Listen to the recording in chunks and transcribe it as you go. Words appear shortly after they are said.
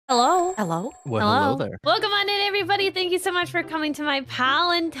Hello. Hello. Well, hello there. Welcome on in, everybody. Thank you so much for coming to my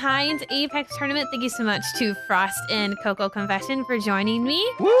Palentines Apex Tournament. Thank you so much to Frost and Coco Confession for joining me.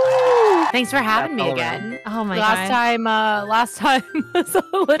 Woo! Thanks for having me again. Oh my god. Last time was a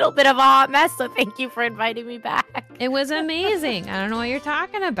little bit of a hot mess, so thank you for inviting me back. It was amazing. I don't know what you're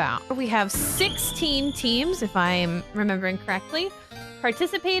talking about. We have 16 teams, if I'm remembering correctly,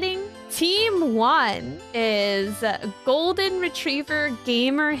 participating. Team 1 is Golden Retriever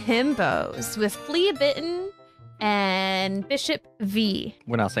Gamer Himbos with Flea Bitten and Bishop V.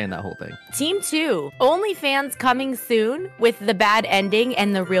 We're not saying that whole thing. Team 2, OnlyFans coming soon with The Bad Ending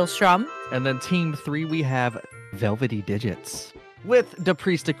and The Real Shrum. And then Team 3, we have Velvety Digits with the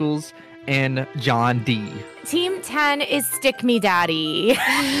Priesticles and John D. Team 10 is Stick Me Daddy with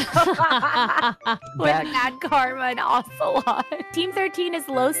Bad Karma and Ocelot. Team 13 is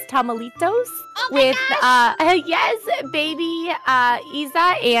Los Tamalitos with yes, baby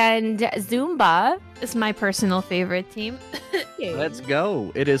Isa and Zumba. It's my personal favorite team. Let's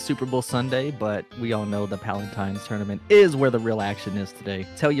go. It is Super Bowl Sunday, but we all know the Palentines Tournament is where the real action is today.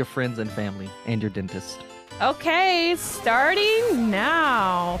 Tell your friends and family and your dentist. Okay, starting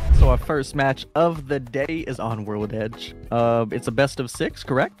now. So our first match of the day is on World Edge. It's a best of 6,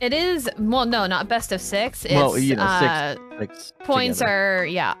 correct? It is, well, no, not best of 6. It's, well, you know, six points together.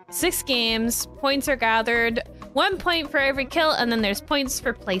 are, 6 games. Points are gathered. 1 point for every kill, and then there's points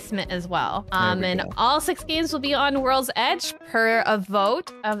for placement as well. And all 6 games will be on World's Edge per a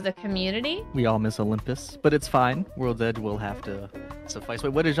vote of the community. We all miss Olympus, but it's fine. World's Edge will have to suffice.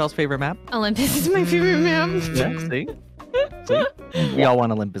 Wait, what is y'all's favorite map? Olympus is my favorite map. Yeah, see? We all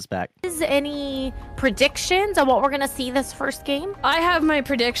want Olympus back. Is any predictions on what we're gonna see this first game? I have my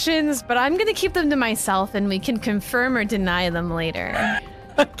predictions, but I'm gonna keep them to myself, and we can confirm or deny them later.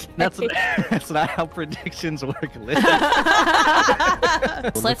 Okay. That's not how predictions work.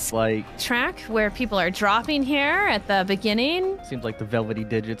 Let's track where people are dropping here at the beginning. Seems like the Velvety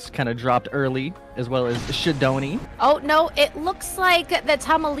Digits kind of dropped early, as well as Shadoni. Oh no, it looks like the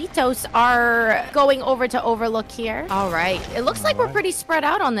Tamalitos are going over to Overlook here. All right, it looks like we're pretty spread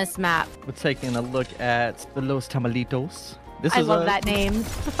out on this map. We're taking a look at the Los Tamalitos. I love that name.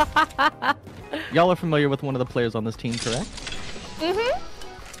 Y'all are familiar with one of the players on this team, correct? Mm-hmm.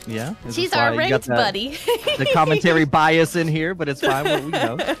 Yeah. She's our ranked buddy. The commentary bias in here, but it's fine.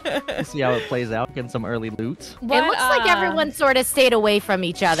 We'll see how it plays out. Getting some early loot. It looks like everyone sort of stayed away from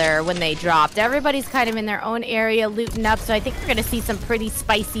each other when they dropped. Everybody's kind of in their own area looting up, so I think we're going to see some pretty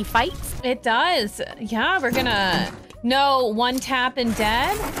spicy fights. It does. Yeah, we're going to... No, 1 tap and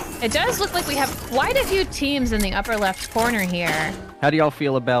dead. It does look like we have quite a few teams in the upper left corner here. How do y'all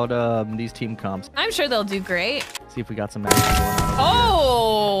feel about these team comps? I'm sure they'll do great. See if we got some action going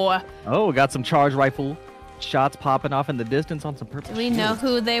on. Oh, got some charge rifle shots popping off in the distance on some purple. Do we know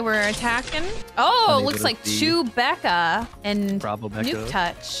who they were attacking? Oh, looks like Chewbacca and Nuke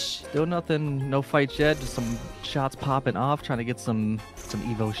Touch. Still nothing, no fights yet. Just some shots popping off, trying to get some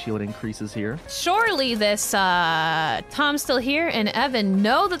Evo shield increases here. Surely this Tom's still here and Evan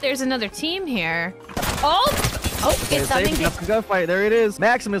know that there's another team here. It's something. Gunfight. There it is.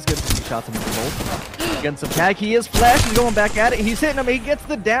 Maximus gets some shots in the bolt. Getting some tag. He is flashing, going back at it. He's hitting him. He gets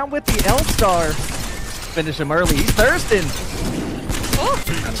the down with the L-Star. Finish him early. He's thirsting.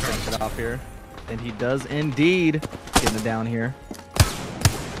 Trying to finish it off here. And he does indeed. Getting it down here.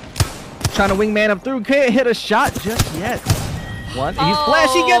 Trying to wingman him through. Can't hit a shot just yet. One. He's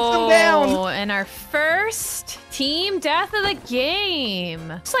flash. He gets him down. And our first team death of the game.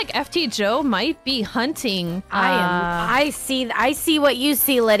 Looks like FT Joe might be hunting. I see what you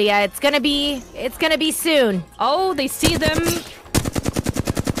see, Lydia. It's gonna be soon. Oh, they see them.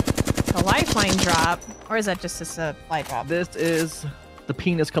 A lifeline drop. Or is that just a supply drop? This is the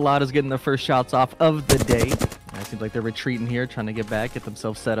Penis Coladas getting their first shots off of the day. It seems like they're retreating here, trying to get back, get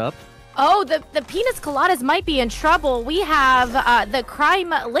themselves set up. Oh, the Penis Coladas might be in trouble. We have the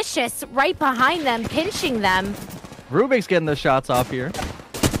Crime-licious right behind them, pinching them. Rubik's getting the shots off here.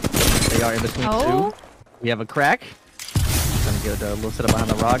 They are in between two. We have a crack. Trying to get a little setup behind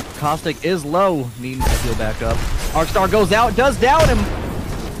the rock. Caustic is low, needing to heal back up. Arcstar goes out, does down him.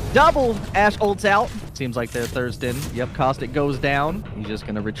 Double Ash ults out. Seems like they're thirsting. Yep, Caustic goes down. He's just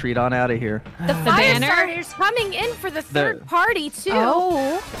gonna retreat on out of here. The fire starter's coming in for the third party too.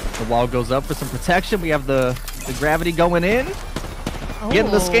 Oh. The wall goes up for some protection. We have the gravity going in. Getting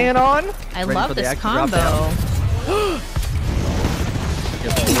the scan on. I love this combo.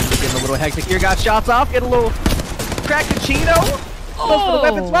 Getting a little hectic here. Got shots off. Get a little Crackuccino. Goes for the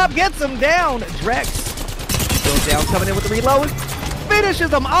weapon swap. Gets him down. Drex goes down, coming in with the reload. Finishes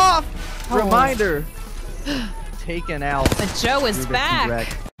them off. Reminder. Taken out. But Joe is Rubik's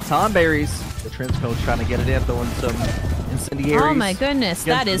back. Tonberries. The trench coach trying to get it in, throwing some incendiaries. Oh my goodness,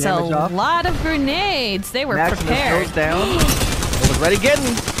 that is a lot of grenades. They were prepared. Goes down. It was ready getting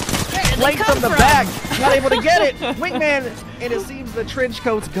flanked from the back. Not able to get it. Wingman, and it seems the trench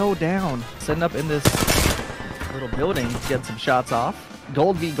coats go down. Setting up in this little building, getting some shots off.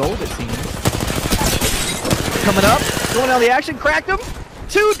 Gold v gold, it seems. Coming up, going on the action, cracked him.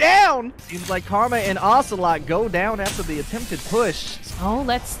 2 down. Seems like Karma and Ocelot go down after the attempted push. Oh,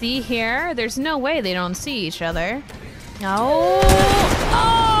 let's see here. There's no way they don't see each other. No.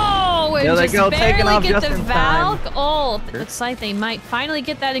 Oh, and they just go, taking off barely get just the in time. Valk ult. Looks like they might finally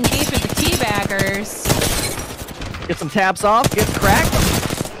get that engagement with the teabaggers. Get some taps off, gets cracked.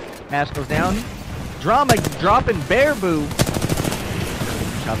 Ash goes down. Drama dropping Bear Boo.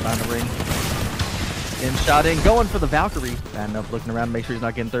 Shot behind the ring. In shot in, going for the Valkyrie. Bad enough looking around to make sure he's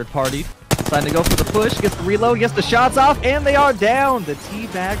not getting third party. Deciding to go for the push, gets the reload, gets the shots off, and they are down. The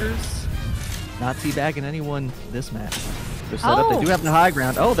teabaggers not teabagging anyone this match. They're set up, they do have the high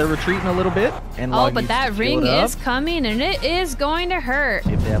ground. Oh, they're retreating a little bit. And oh, but that ring is coming, and it is going to hurt.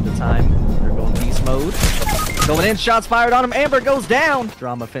 If they have the time, they're going beast mode. Going in, shots fired on him. Amber goes down.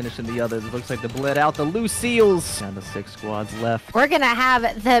 Drama finishing the others. It looks like they bled out the Lucille's. Down to 6 squads left. We're gonna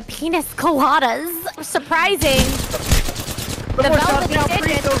have the penis coladas. Surprising. The velvet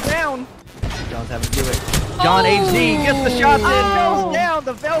digits goes down. John's having to do it. John HD gets the shots in, goes down.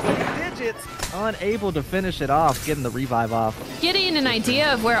 The velvet digits. Unable to finish it off, getting the revive off. Getting an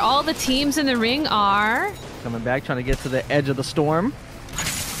idea of where all the teams in the ring are. Coming back, trying to get to the edge of the storm.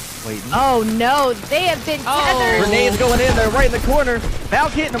 Waiting. Oh no, they have been tethered. Grenades going in there, right in the corner.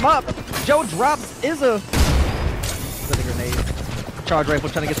 Valk hitting him up. Joe drops Izza. With a grenade. Charge rifle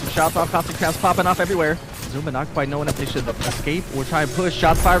trying to get some shots off. Caustic traps popping off everywhere. Zuma not quite knowing if they should escape or try and push.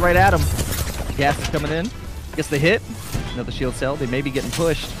 Shots fired right at him. Gas is coming in. Gets the hit. Another shield cell. They may be getting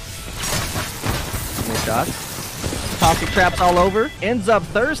pushed. More shots. Caustic traps all over. Ends up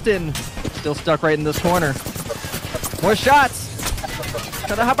Thurston. Still stuck right in this corner. More shots.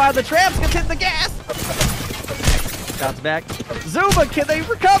 Trying to hop out of the traps. Gets hit the gas. Shots back. Zuma, can they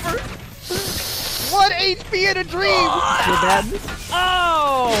recover? 1 HP in a dream.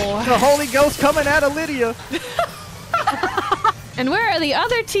 Oh. The Holy Ghost coming out of Lydia. And where are the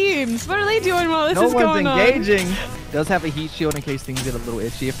other teams? What are they doing while this is going on? No one's engaging. Does have a heat shield in case things get a little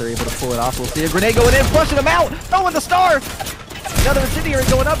itchy. If they're able to pull it off, we'll see a grenade going in, flushing them out. Throwing the star. Another incendiary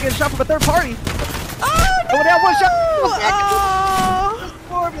going up, getting shot from a third party. Oh, no! Going down, one shot. Oh.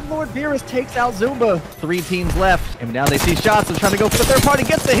 And Lord Beerus takes out Zumba. 3 teams left. And now they see shots and trying to go for the third party.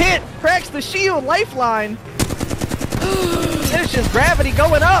 Gets the hit. Cracks the shield. Lifeline. Finishes gravity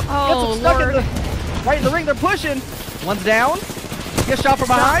going up. Oh, gets them stuck in the, right in the ring. They're pushing. One's down. Gets shot from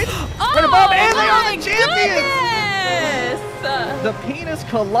behind. Oh, right above. And they are the champions. Goodness. The penis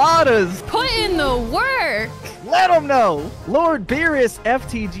coladas. Put in the work. Let them know. Lord Beerus,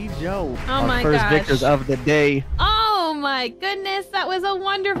 FTG Joe. Oh my first gosh. victors of the day. Oh my goodness, that was a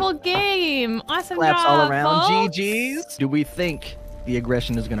wonderful game. Awesome Claps job, all around. folks. GG's. Do we think the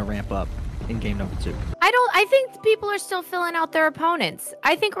aggression is going to ramp up in game number 2? I think people are still filling out their opponents.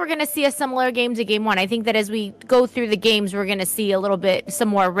 I think we're going to see a similar game to game 1. I think that as we go through the games, we're going to see a little bit, some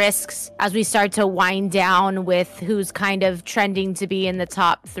more risks as we start to wind down with who's kind of trending to be in the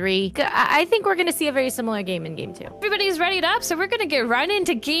top 3. I think we're going to see a very similar game in game 2. Everybody's readied up, so we're going to get right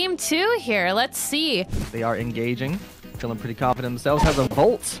into game 2 here. Let's see. They are engaging. Feeling pretty confident themselves. Has a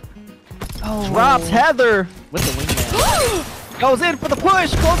Volt. Oh. Drops Heather with the wingman. Goes in for the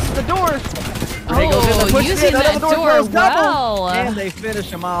push. Closes the door. Oh, using that door well. And they finish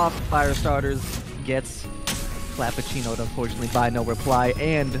him off. Fire starters gets Clappuccino'd, unfortunately, by no reply.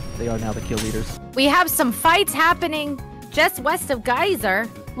 And they are now the kill leaders. We have some fights happening just west of Geyser.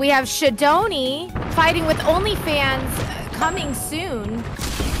 We have Shadoni fighting with OnlyFans coming soon.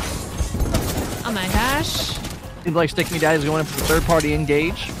 Oh my gosh. Seems like Stick Me Daddy's going in for the third party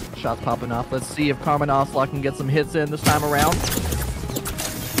engage. Shots popping off. Let's see if Carmen Ocelot can get some hits in this time around.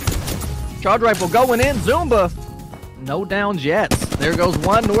 Charge rifle going in. Zumba. No downs yet. There goes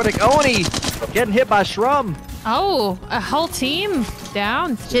one. Nordic Oni getting hit by Shrum. Oh, a whole team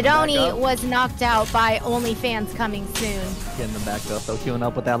down. Shadoni was knocked out by OnlyFans coming soon. Getting them back up though. Queuing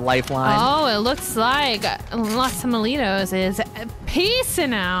up with that lifeline. Oh, it looks like Los Tamalitos is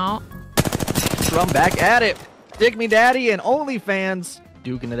peacing out. Shrum back at it. Stick Me Daddy and OnlyFans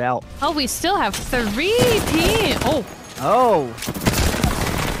duking it out. Oh, we still have 3 teams. Oh. Oh.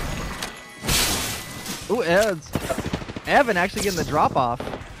 Ooh, Evan actually getting the drop off.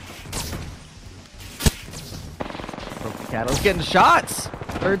 Catalyst getting shots.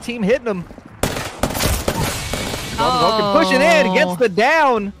 Third team hitting him. Oh. Pushing in, gets the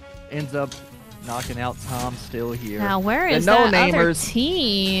down. ends up knocking out Tom still here. Now, where is that other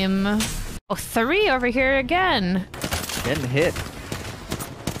team? Oh, 3 over here again. Getting hit.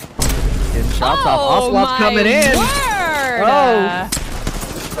 Getting shots off. Ocelot's coming in. Word. Oh.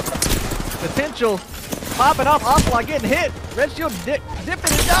 Potential. Popping off. Ocelot getting hit. Red shield dipping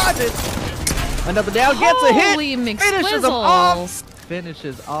and dodges. Another down. Gets a hit. Finishes them off.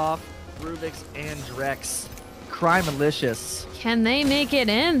 Finishes off Rubik's and Drex. Crimalicious. Can they make it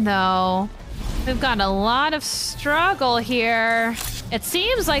in, though? We've got a lot of struggle here. It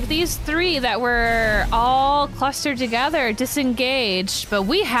seems like these 3 that were all clustered together disengaged, but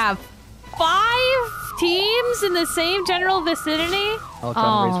we have 5 teams in the same general vicinity. All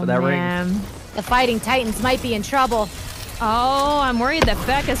trying to race for that ring. The Fighting Titans might be in trouble. Oh, I'm worried that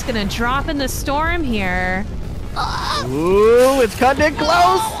Becca's gonna drop in the storm here. Ooh, it's cutting it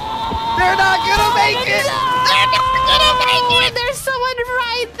close. They're not gonna make it. They're not gonna make it. There's someone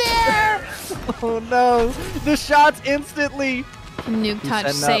right there. Oh no, the shots instantly. Nuke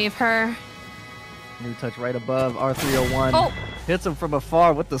touch save her. Nuke touch right above R301. Oh. Hits him from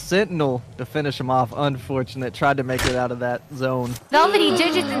afar with the Sentinel to finish him off. Unfortunate. Tried to make it out of that zone. Velvety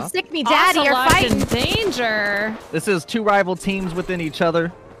Digits and Stick Me Daddy are fighting. In danger. This is 2 rival teams within each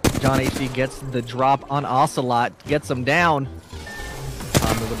other. John HD gets the drop on Ocelot. Gets him down.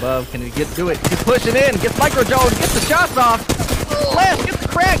 Tom is above. Can he get to it? He's pushing in. Gets Micro Jones. Gets the shots off. Flash. Gets the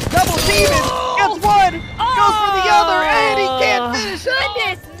crack. Double teaming. Gets one. Goes for the other. And he can't finish it.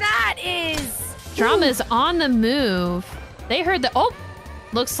 Goodness, that is... Drama's on the move. They heard the... Oh!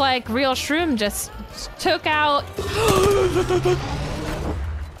 Looks like Real Shroom just took out...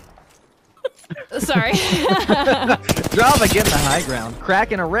 Sorry. Drama getting the high ground.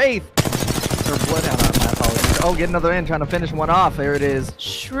 Cracking a Wraith. Or Bloodhound, my apologies. Oh, get another in. Trying to finish one off. There it is.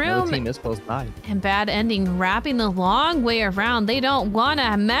 Shroom team is close by. And Bad Ending wrapping the long way around. They don't want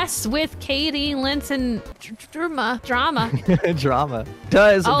to mess with Katie, Linton, Drama. Drama.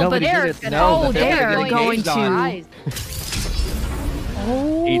 Does. Oh, nobody but did it. No, they're going to...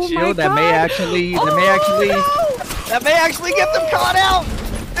 Oh, Heat shield that God. may actually get them caught out.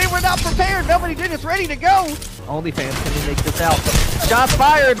 They were not prepared. Nobody did. It's ready to go. OnlyFans, can we make this out? Shots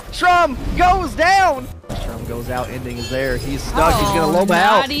fired. Shrum goes down. Shrum goes out. Ending is there. He's stuck. He's gonna Loba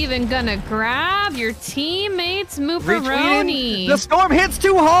out. Not even gonna grab your teammates, Mooperoni. The storm hits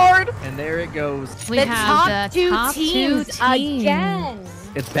too hard, and there it goes. We the have top two teams again.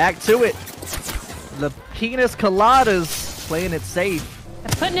 It's back to it. The Penis Coladas playing it safe.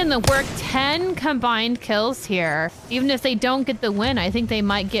 They're putting in the work. 10 combined kills here. Even if they don't get the win, I think they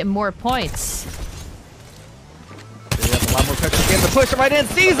might get more points. They have a lot more pressure. Getting the push right in.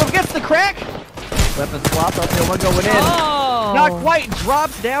 Sees him. Gets the crack. Weapon swap up there. One going in. Oh. Not quite.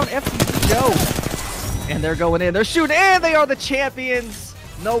 Drops down. FTV Joe. And they're going in. They're shooting. And they are the champions.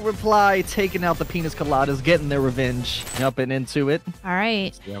 No reply. Taking out the Penis Coladas. Getting their revenge. Jumping into it. All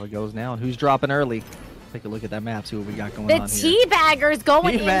right. See how it goes now. And who's dropping early? Take a look at that map. See what we got going the on here. Teabaggers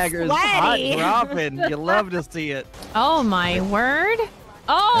going Teabaggers in hot sweaty. dropping. You love to see it. Oh, my word.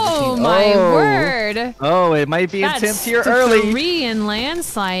 Oh, my word. Oh, it might be intense here That's early. 3 in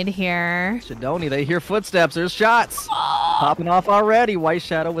landslide here. Shadoni, they hear footsteps. There's shots. Popping off already. White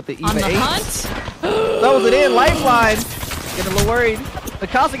Shadow with the EVA On the 8. hunt. Throws it in. Lifeline. Getting a little worried. The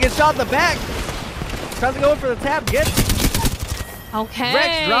Casa gets shot in the back. Tries to go in for the tap. Gets Okay.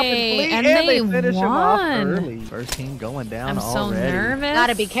 Rex dropping fleet, and they they finish him off won. early. First team going down I'm so already. nervous.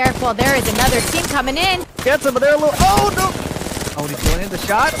 Gotta be careful. There is another team coming in. Gets him, but they're a little... Oh, no. Oh, he's going in the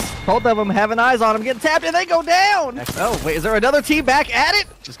shots. Both of them having eyes on him. Getting tapped, and they go down. Oh, wait. Is there another team back at it?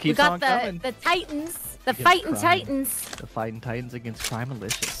 Just keeps on coming. The Titans. The Fighting Titans. The Fighting Titans against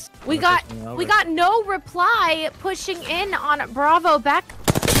Crimalicious. We got no reply pushing in on Bravo back.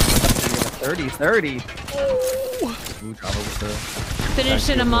 30-30. Ooh, Drama with the...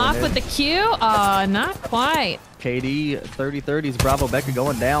 Finishing him off with the Q? Not quite. KD 30-30's Bravo Becca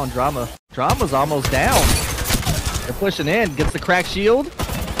going down. Drama's almost down. They're pushing in. Gets the crack shield.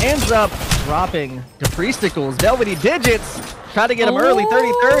 Ends up dropping to Priesticles. Velvety Digits. Try to get him early.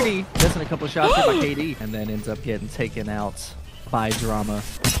 30-30. Missing a couple shots here by KD. And then ends up getting taken out by Drama.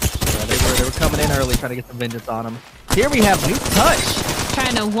 They were coming in early trying to get some vengeance on him. Here we have Nuke Touch.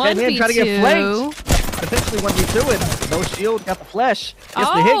 Trying to 1v2. Trying to get flanked. Potentially 1v2 it. No shield. Got the flesh. Gets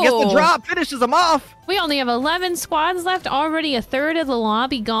the hit. Gets the drop. Finishes him off. We only have 11 squads left. Already a third of the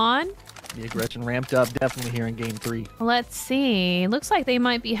lobby gone. The aggression ramped up definitely here in game 3. Let's see. Looks like they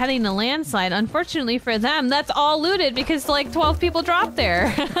might be heading to landslide. Unfortunately for them, that's all looted because like 12 people dropped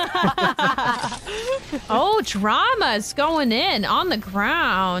there. Oh, Drama's going in on the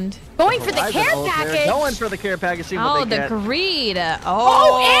ground. Going for the care package. Going for the care package. See what they the get. greed.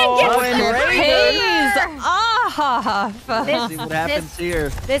 Oh, and gets the pays off. Let's see what happens here.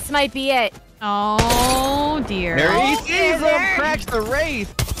 This might be it. Oh, dear. There he sees him. Cracks the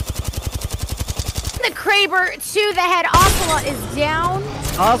Wraith. The Kraber to the head. Ocelot is down.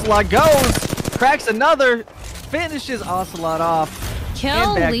 Ocelot goes. Cracks another. Finishes Ocelot off.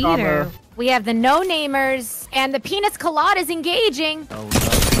 Kill leader. Armor. We have the no-namers. And the Penis Colada is engaging. Oh, no.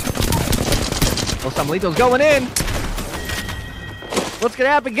 Los Tamalitos going in. What's going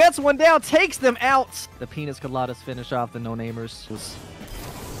to happen? Gets one down. Takes them out. The Penis Coladas finish off the no-namers.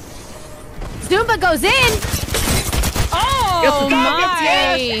 Zumba goes in. Oh,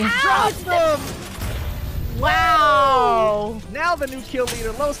 my. Drops them. Wow. Now the new kill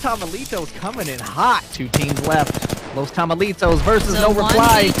leader, Los Tamalitos, coming in hot. 2 teams left. Los Tamalitos versus No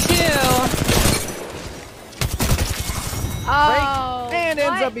Reply. 1v2. Oh. And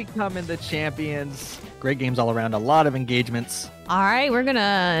ends up becoming the champions. Great games all around. A lot of engagements. All right, we're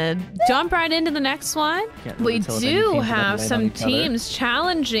gonna jump right into the next one. We do have some teams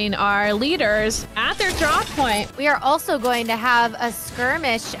challenging our leaders at their drop point. We are also going to have a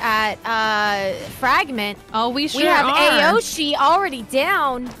skirmish at Fragment. Oh, we sure We have are. Aoshi already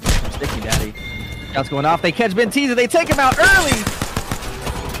down. Sticky Daddy. Shots going off. They catch Bentiza. They take him out early.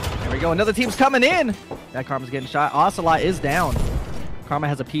 There we go. Another team's coming in. That Karma's getting shot. Ocelot is down. Karma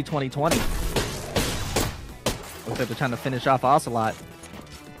has a P2020. Looks like they're trying to finish off Ocelot.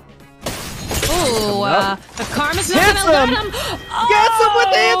 Ooh, the Karma's not gonna let him. Gets him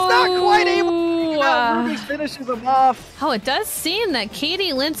with it. It's not quite able. Rubix finishes him off. Oh, it does seem that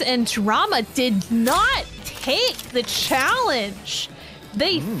Katie, Lintz, and Drama did not take the challenge.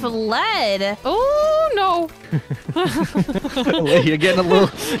 They fled. Oh no! You're getting a little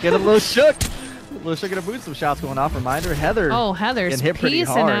shook. A little shook in the boots. Some shots going off. Reminder, Heather. Oh, Heather's hit pretty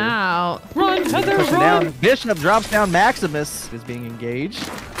piecing hard. out. Run, Heather, Pushing run! down. Bishop drops down. Maximus is being engaged.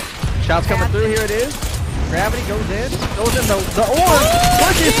 Shots coming through. Here it is. Gravity goes in. Goes in the orb.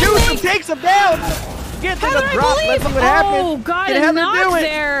 Pushes, shoots him, takes him down. Gets in the drop. Let's see what happens. Oh, got Can a Heather knock do it?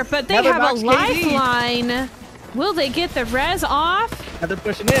 there, but they Heather have a knocks KD. lifeline. Will they get the res off? Heather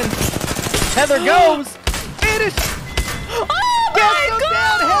pushing in. Heather goes. Finish. Oh my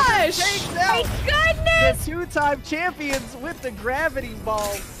gosh! Takes My out goodness! the 2-time champions with the gravity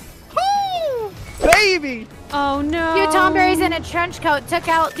ball. Woo! Baby! Oh no! Two Tomberries in a trench coat took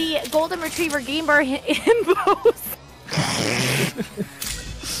out the Golden Retriever Gamer himbos.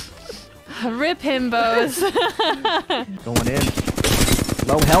 Rip himbos. Going in.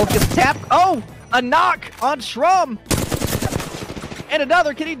 Low health gets tapped. Oh! A knock on Shrum! And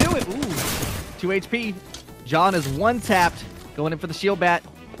another. Can he do it? Ooh. 2 HP. John is 1-tapped. Going in for the shield bat.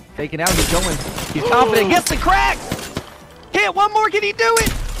 Taking out. He's going. He's confident. Gets the crack! Hit one more. Can he do it?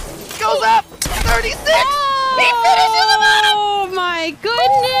 Goes up. 36! He finishes him up! Oh my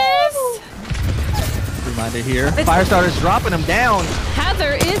goodness! Reminder here. Firestarter's dropping him down.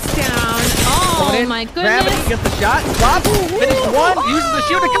 Heather is down. Oh my goodness! Gravity gets the shot. Flop. Finish one. Uses the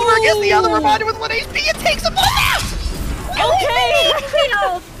shield to cover against the other. Reminder with 1 HP. It takes him all out! Okay.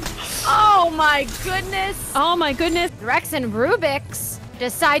 Oh my goodness. Oh my goodness! Rex and Rubix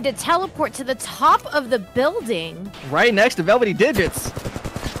decide to teleport to the top of the building. Right next to Velvety Digits.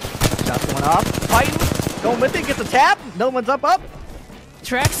 Shots going off. Fighting. Going with it. Gets a tap. No one's up.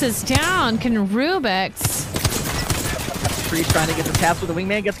 Trex is down. Can Rubix? Tree's trying to get the taps with the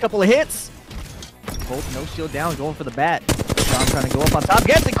wingman. Gets a couple of hits. Both no shield down. Going for the bat. John trying to go up on top.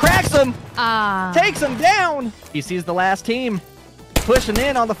 Gets it. Cracks him. Takes him down. He sees the last team pushing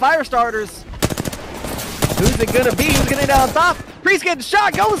in on the Firestarters. Who's it gonna be? Who's gonna get on top? Priest getting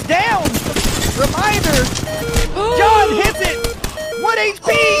shot. Goes down. Reminder. John hits it. 1 HP.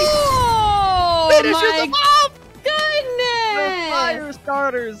 Oh Finishes him off. Goodness! The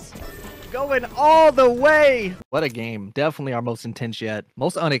Firestarters going all the way. What a game. Definitely our most intense yet.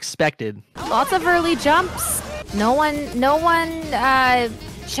 Most unexpected. Lots of early jumps. No one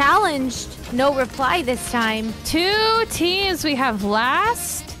challenged. No reply this time. 2 teams we have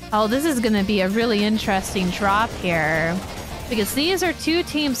last. Oh, this is going to be a really interesting drop here. Because these are 2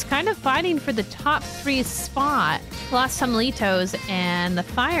 teams kind of fighting for the top 3 spot. Los Tamalitos and the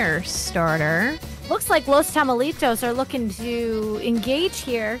Firestarter. Looks like Los Tamalitos are looking to engage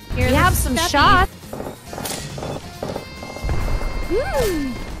here. We have some shots.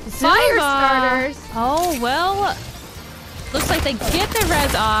 Fire starters. Oh, well, Looks like they get the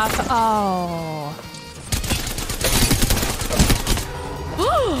res off. Oh.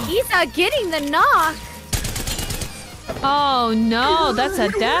 He's not getting the knock. Oh no, that's a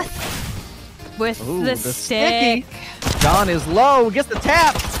death with the stick. John is low, gets the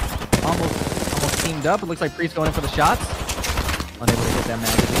tap. Almost teamed up. It looks like Priest going in for the shots. Unable to get that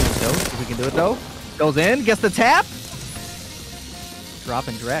magazine. So, see if we can do it though. Goes in, gets the tap.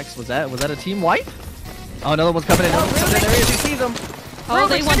 Dropping Drex. Was that a team wipe? Oh, another one's coming in. There he is. He sees him. Oh,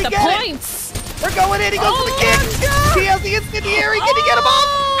 they want the points. We're going in. He goes for the kick. He has the incendiary. Can he get him off?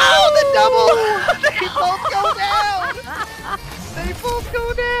 Oh, the double. They both go down. They both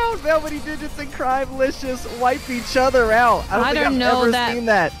go down. Velvety Digits and Crimelicious wipe each other out. I don't think I've ever seen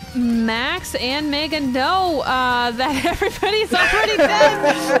that. Max and Megan know that everybody's already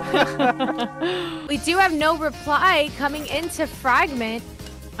dead. We do have no reply coming into Fragment.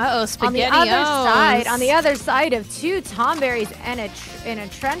 Uh-oh, spaghetti. On the other side of two Tomberries and in a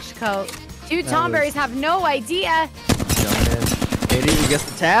trench coat. Two Tomberries have no idea. Katie gets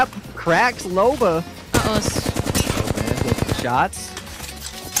the tap, cracks Loba. Uh-oh. Goes for the shots.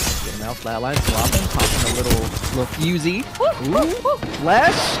 Get him out, flatline, swapping, popping a little fusey. Ooh,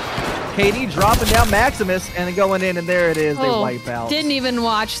 flash. Katie dropping down Maximus and then going in, and there it is. They wipe out. Didn't even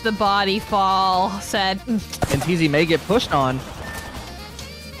watch the body fall. Said. And TZ may get pushed on.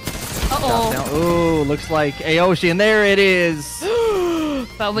 Uh-oh. Ooh, looks like Aoshi, and there it is.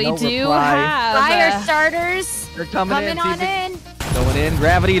 But we do reply. have fire starters. They're coming on in. Going in,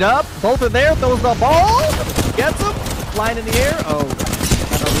 gravitied up. Both are there. Throws the ball. Gets him. Flying in the air. Oh.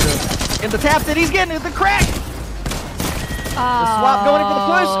 In the taps it. He's getting it. The crack. The swap going in for the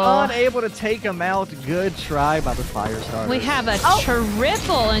push. Unable to take him out. Good try by the fire starters. We have a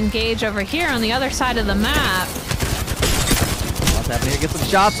triple engage over here on the other side of the map. What's happening here? Get some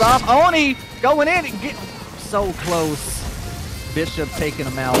shots off. Oni going in. So close. Bishop taking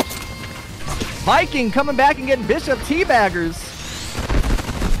him out. Viking coming back and getting Bishop teabaggers.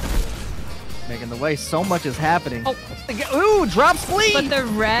 Making the way. So much is happening. Oh. Ooh, drops fleet. But the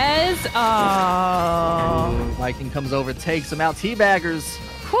res. Oh. Viking comes over, takes him out. Teabaggers.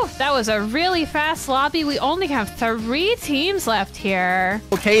 Whew, that was a really fast lobby. We only have 3 teams left here.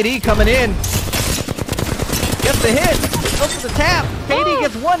 KD coming in. Gets the hit. Goes for the tap. KD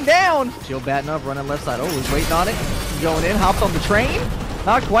gets one down. Shield batting up, running left side. Oh, he's waiting on it. Going in, hops on the train.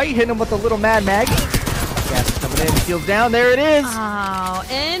 Not quite, hitting him with a little Mad Maggie. Gas is coming in, shields down, there it is. Oh,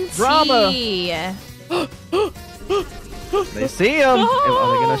 NT. Drama. They see him.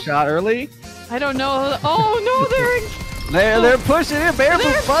 Are they gonna shot early? I don't know. Oh no, they're pushing it.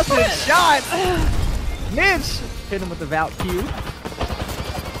 Bearboot busted shot. Mitch hit him with the Vault Q.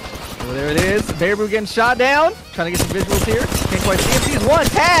 Oh, there it is. Bearboot getting shot down. Trying to get some visuals here. Can't quite see him. Sees one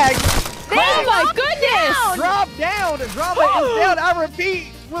tag. Oh my goodness! Drop down! Drama is down. I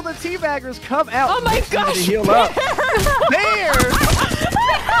repeat, will the teabaggers come out? Oh my gosh! To heal up. Bear!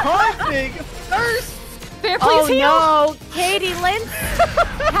 Hunting! Thirst! Bear, please heal! No! Katie Lynn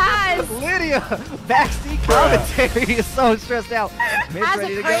has... Lydia! Backseat commentary is so stressed out. Mitch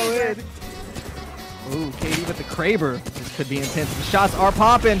ready to go in. Ooh, Katie with the Kraber. This could be intense. The shots are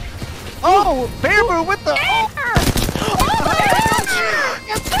popping. Oh! Bearboot with the... Oh my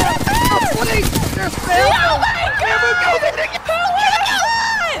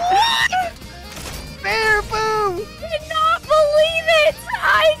Bearboot! Cannot believe it!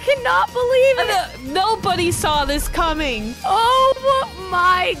 I cannot believe it! Nobody saw this coming. Oh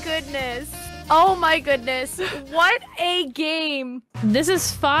my goodness! Oh my goodness! What a game! This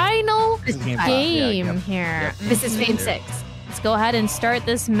is final game here. Yep. This is game 6. Let's go ahead and start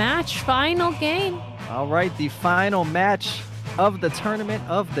this match. Final game. All right, the final match of the tournament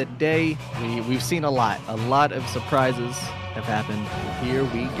of the day. We've seen a lot of surprises have happened. Here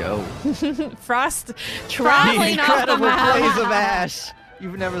we go. Frost traveling off the map. Blaze of Ash.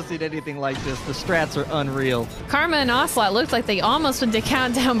 You've never seen anything like this. The strats are unreal. Karma and Ocelot looked like they almost went to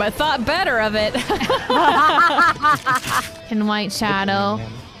countdown, but thought better of it. And White Shadow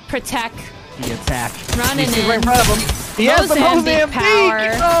protect. The attack. Running in. Right in front of him. He has the Mozambique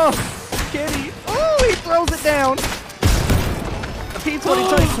power. Oh, Kitty. Oh, he throws it down.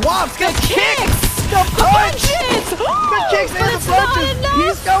 P2020 swaps, good kicks! The punch! The kicks and the punches!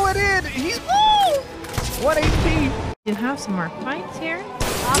 He's going in! He's 1 HP! You have some more fights here.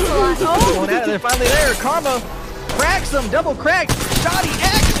 Oh, they're finally there. Karma cracks him, double crack, shoddy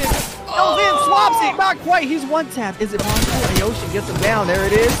action! Goes in, swaps it, not quite. He's one tap. Is it possible? Aoshi gets him down. There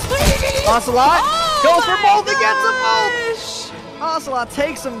it is. Ocelot goes for both and gets them both! Ocelot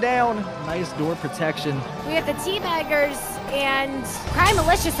takes him down. Nice door protection. We have the teabaggers and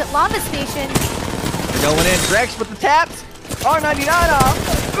Crimelicious at Lava Station. Going in, Drex with the taps. R99 off.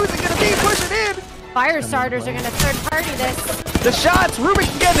 Who's it gonna be? Push it in. Fire starters are gonna third party this. The shots.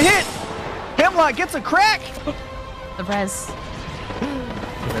 Rubik's getting hit. Hemlock gets a crack. The res.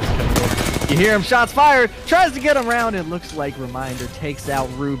 You hear him. Shots fired. Tries to get him round. It looks like Reminder takes out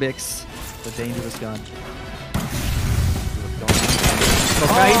Rubik's. The dangerous gun.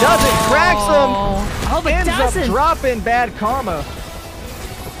 Okay, he does it. Cracks him. Oh, but Ends doesn't. up dropping Bad Karma.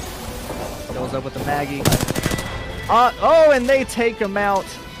 Goes up with the Maggie. Oh, and they take him out.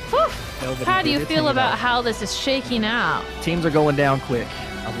 How do you feel about how this is shaking out? Teams are going down quick.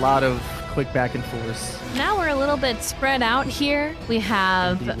 A lot of quick back and forth. Now we're a little bit spread out here. We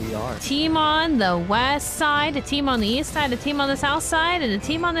have Indeed we are. a team on the west side, a team on the east side, a team on the south side, and a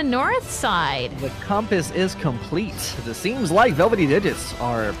team on the north side. The compass is complete. It seems like Velvety Digits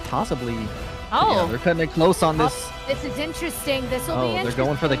are possibly... Oh. Yeah, they're cutting it close on this. Oh, this is interesting. This will be interesting. They're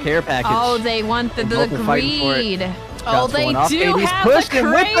going for the care package. Oh, they want the They're both fighting for it. greed. Oh, Shots they going off. do Katie's have pushed the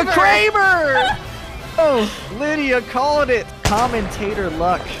him with the Kramer. Kramer! Oh, Lydia called it. Commentator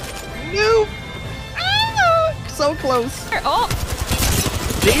luck. Nope. Ah, so close. Oh,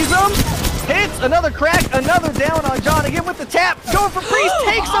 Sees him. Hits. Another crack. Another down on John. Again with the tap. Going for Priest.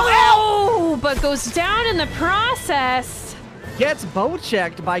 Takes him out. oh, but goes down in the process. Gets bow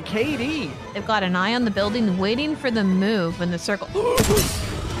checked by KD. They've got an eye on the building waiting for the move in the circle.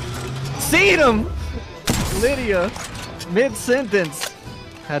 Seen him. Lydia, mid-sentence,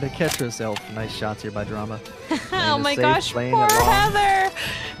 had to catch herself. Nice shots here by Drama. Oh my safe, gosh, playing poor it long. Heather.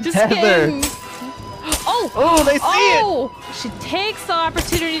 Just Heather. kidding. Oh, they see it. She takes the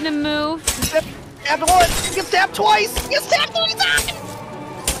opportunity to move. Tapped once, gets tapped twice, gets tapped 3 times.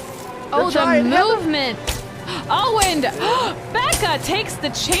 Oh, the trying, Heather. movement. Oh, and Becca takes the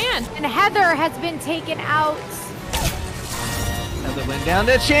chance. And Heather has been taken out. Heather went down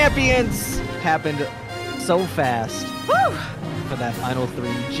to champions. Happened so fast. Woo. For that final 3.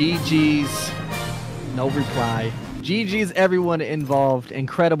 GG's. No reply. GG's everyone involved.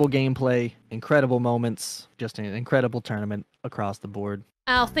 Incredible gameplay. Incredible moments. Just an incredible tournament across the board.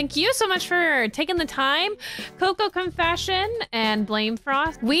 Al, thank you so much for taking the time. Coco Confession and Blame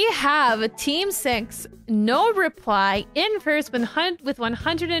Frost. We have Team 6, no reply, in first with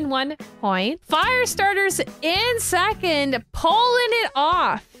 101 points. Firestarters in second, pulling it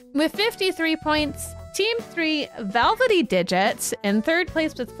off with 53 points. Team 3, Velvety Digits, in third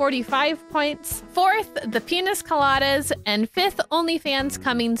place with 45 points. Fourth, the Penis Coladas, and fifth, OnlyFans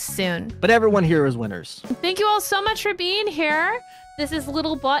coming soon. But everyone here is winners. Thank you all so much for being here. This is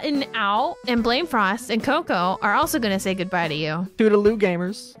Little Button out, and Blame Frost and Coco are also going to say goodbye to you. Toodaloo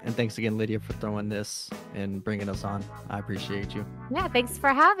gamers. And thanks again, Lydia, for throwing this and bringing us on. I appreciate you. Yeah, thanks for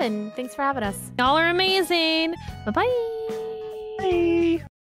having us. Y'all are amazing. Bye-bye. Bye.